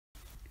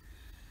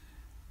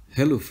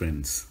Hello,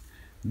 friends.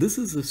 This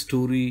is a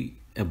story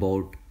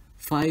about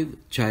five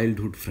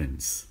childhood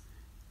friends: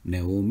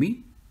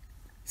 Naomi,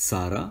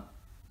 Sarah,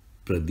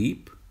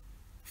 Pradeep,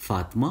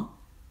 Fatma,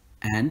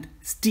 and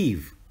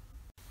Steve.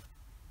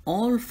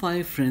 All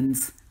five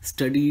friends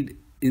studied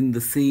in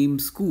the same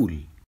school.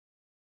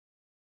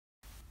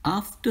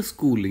 After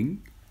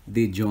schooling,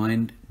 they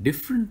joined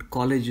different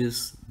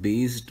colleges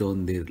based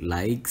on their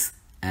likes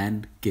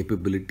and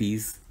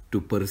capabilities to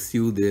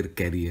pursue their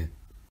career.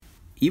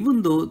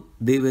 Even though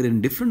they were in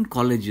different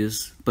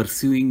colleges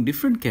pursuing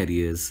different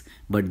careers,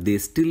 but they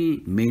still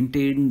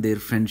maintained their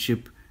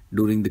friendship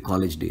during the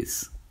college days.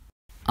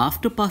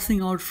 After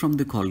passing out from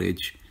the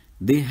college,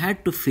 they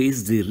had to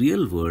face the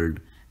real world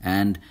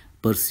and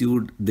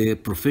pursued their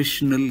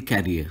professional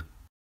career.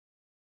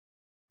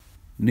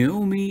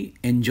 Naomi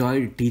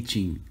enjoyed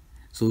teaching,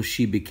 so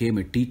she became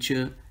a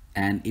teacher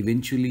and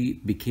eventually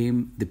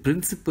became the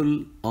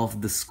principal of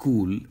the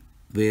school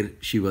where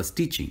she was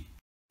teaching.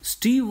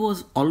 Steve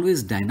was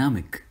always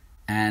dynamic,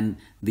 and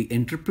the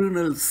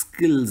entrepreneurial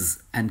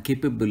skills and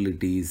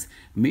capabilities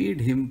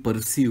made him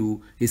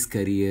pursue his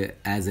career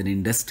as an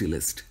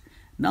industrialist.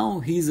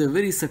 Now he is a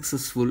very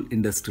successful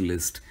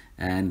industrialist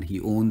and he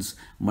owns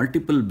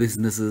multiple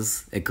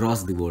businesses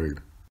across the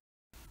world.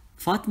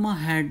 Fatma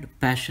had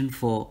passion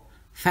for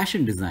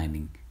fashion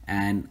designing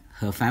and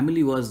her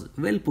family was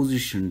well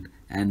positioned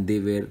and they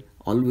were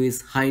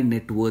always high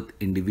net worth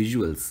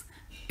individuals.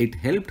 It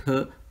helped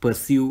her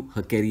pursue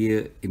her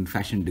career in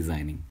fashion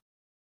designing.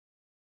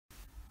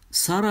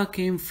 Sarah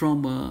came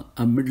from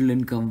a middle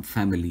income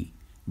family,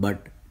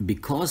 but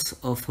because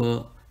of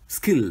her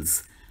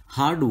skills,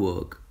 hard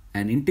work,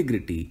 and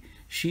integrity,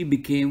 she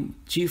became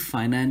chief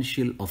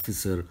financial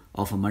officer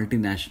of a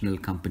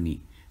multinational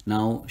company.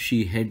 Now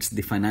she heads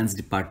the finance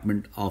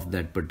department of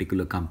that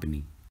particular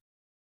company.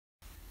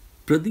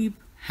 Pradeep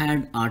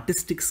had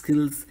artistic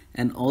skills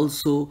and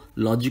also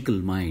logical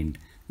mind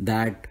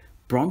that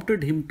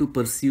prompted him to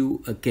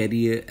pursue a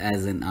career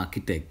as an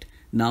architect.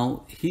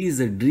 Now he is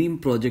a dream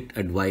project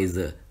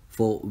advisor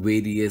for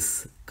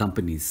various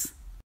companies.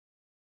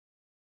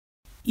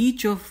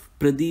 Each of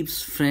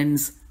Pradeep's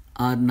friends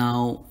are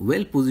now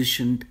well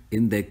positioned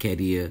in their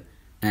career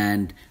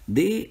and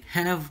they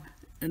have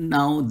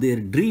now their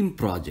dream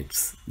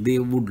projects. They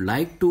would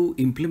like to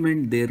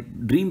implement their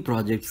dream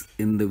projects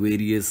in the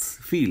various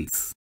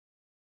fields.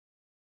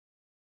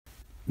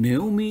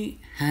 Naomi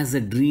has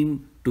a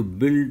dream to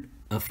build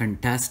a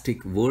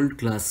fantastic world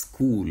class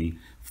school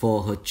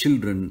for her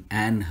children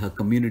and her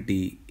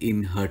community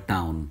in her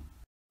town.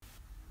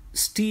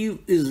 Steve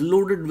is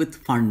loaded with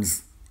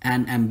funds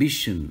and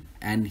ambition,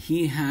 and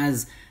he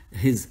has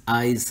his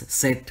eyes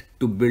set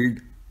to build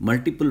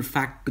multiple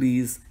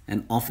factories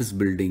and office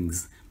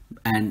buildings.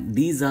 And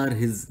these are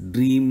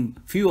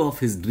few of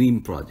his dream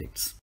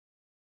projects.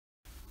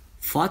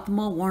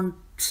 Fatma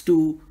wants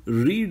to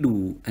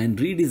redo and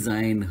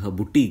redesign her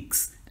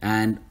boutiques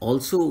and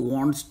also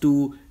wants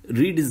to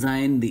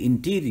redesign the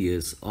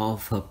interiors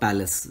of her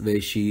palace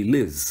where she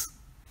lives.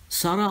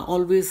 Sarah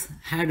always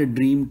had a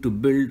dream to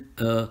build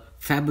a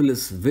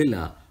fabulous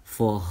villa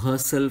for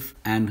herself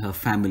and her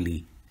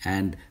family,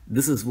 and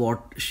this is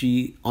what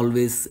she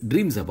always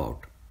dreams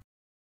about.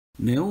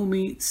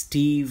 Naomi,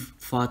 Steve,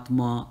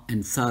 Fatma,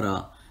 and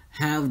Sarah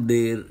have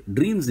their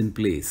dreams in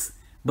place,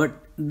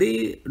 but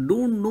they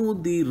don't know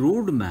the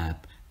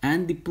roadmap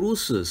and the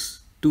process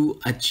to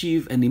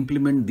achieve and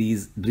implement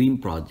these dream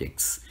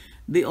projects.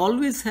 They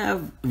always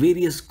have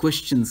various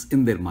questions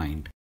in their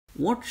mind.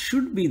 What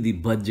should be the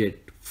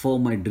budget for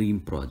my dream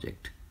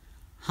project?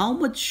 How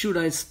much should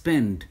I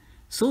spend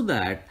so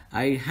that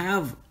I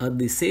have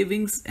the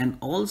savings and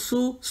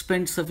also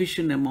spend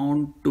sufficient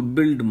amount to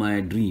build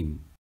my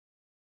dream?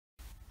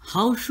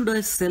 How should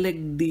I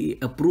select the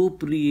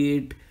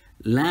appropriate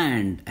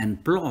land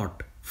and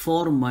plot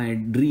for my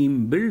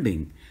dream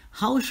building?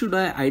 How should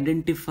I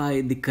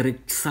identify the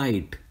correct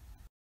site?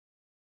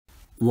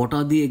 What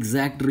are the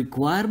exact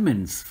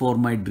requirements for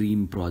my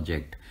dream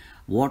project?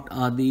 What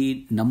are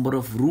the number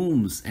of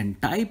rooms and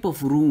type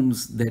of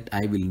rooms that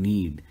I will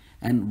need?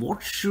 And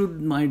what should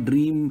my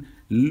dream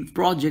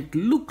project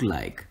look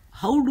like?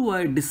 How do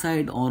I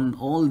decide on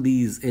all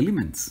these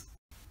elements?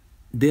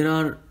 There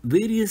are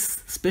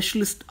various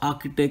specialist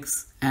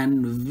architects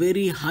and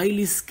very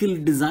highly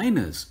skilled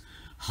designers.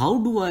 How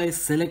do I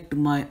select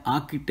my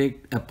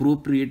architect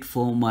appropriate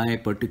for my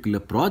particular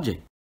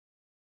project?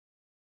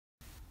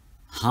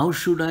 How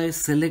should I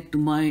select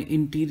my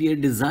interior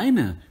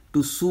designer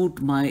to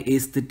suit my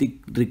aesthetic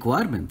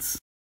requirements?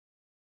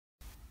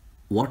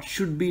 What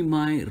should be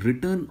my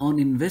return on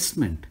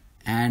investment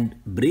and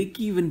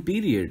break-even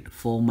period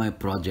for my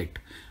project?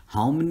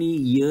 How many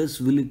years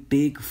will it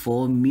take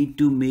for me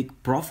to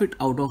make profit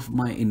out of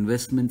my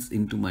investments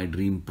into my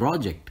dream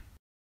project?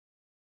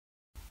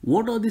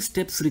 What are the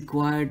steps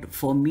required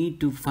for me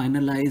to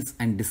finalize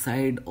and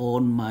decide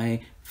on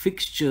my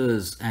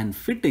fixtures and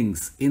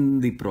fittings in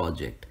the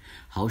project?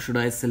 How should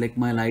I select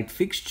my light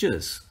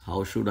fixtures?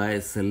 How should I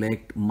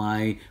select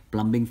my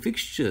plumbing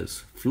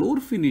fixtures, floor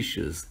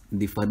finishes,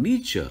 the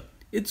furniture?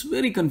 It's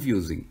very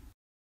confusing.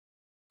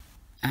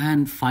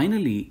 And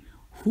finally,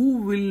 who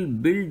will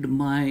build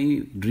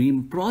my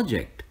dream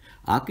project?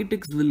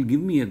 Architects will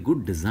give me a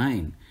good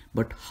design,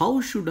 but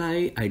how should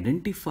I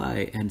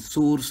identify and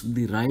source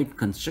the right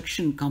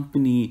construction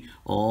company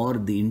or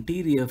the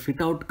interior fit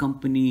out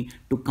company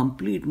to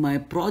complete my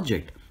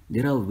project?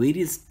 There are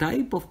various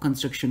type of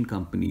construction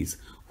companies.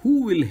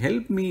 Who will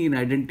help me in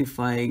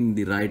identifying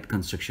the right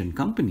construction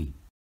company?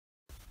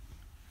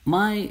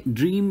 My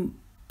dream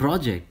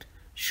project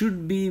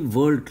should be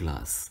world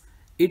class.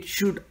 It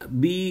should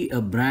be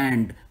a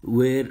brand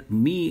where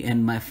me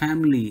and my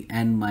family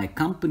and my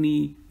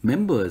company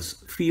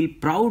members feel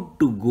proud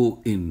to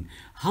go in.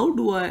 How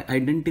do I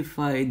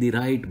identify the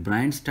right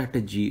brand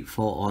strategy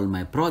for all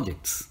my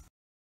projects?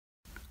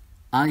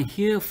 I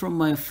hear from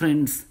my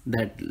friends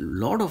that a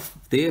lot of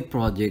their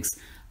projects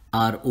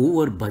are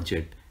over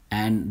budget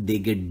and they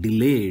get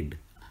delayed.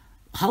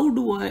 How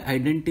do I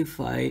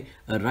identify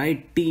a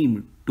right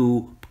team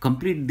to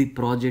complete the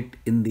project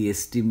in the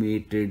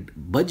estimated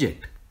budget?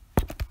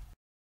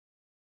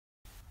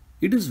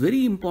 It is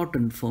very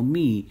important for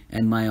me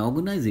and my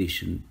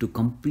organization to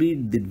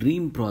complete the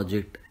dream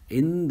project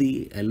in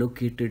the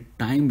allocated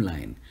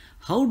timeline.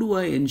 How do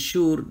I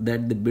ensure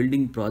that the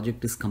building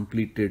project is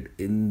completed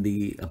in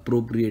the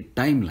appropriate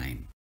timeline?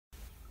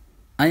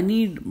 I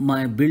need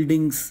my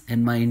buildings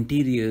and my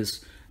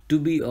interiors to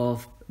be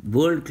of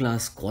world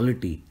class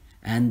quality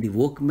and the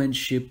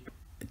workmanship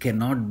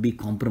cannot be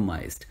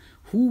compromised.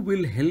 Who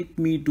will help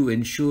me to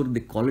ensure the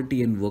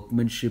quality and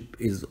workmanship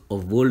is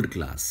of world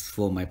class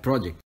for my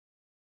project?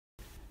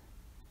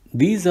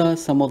 These are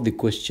some of the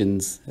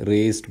questions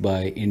raised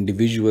by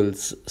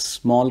individuals,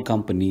 small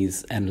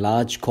companies, and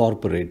large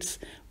corporates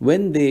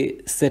when they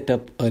set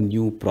up a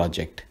new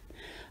project.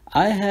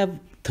 I have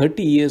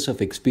 30 years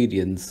of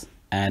experience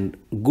and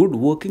good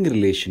working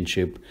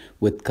relationship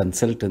with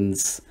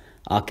consultants,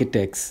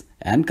 architects,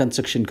 and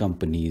construction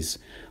companies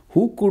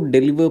who could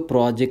deliver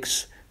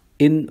projects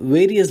in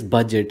various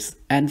budgets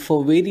and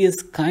for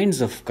various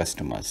kinds of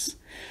customers.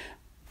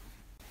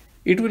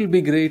 It will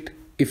be great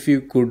if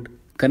you could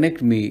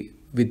connect me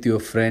with your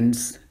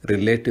friends,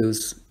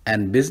 relatives,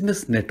 and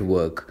business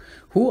network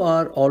who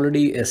are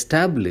already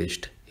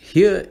established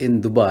here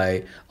in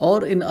Dubai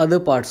or in other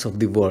parts of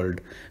the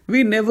world.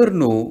 We never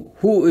know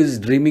who is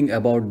dreaming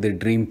about their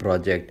dream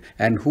project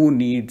and who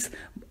needs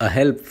a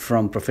help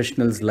from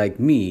professionals like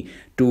me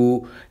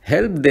to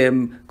help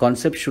them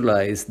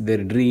conceptualize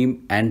their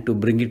dream and to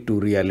bring it to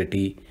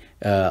reality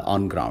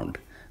on ground.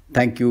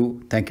 Thank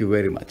you. Thank you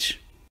very much.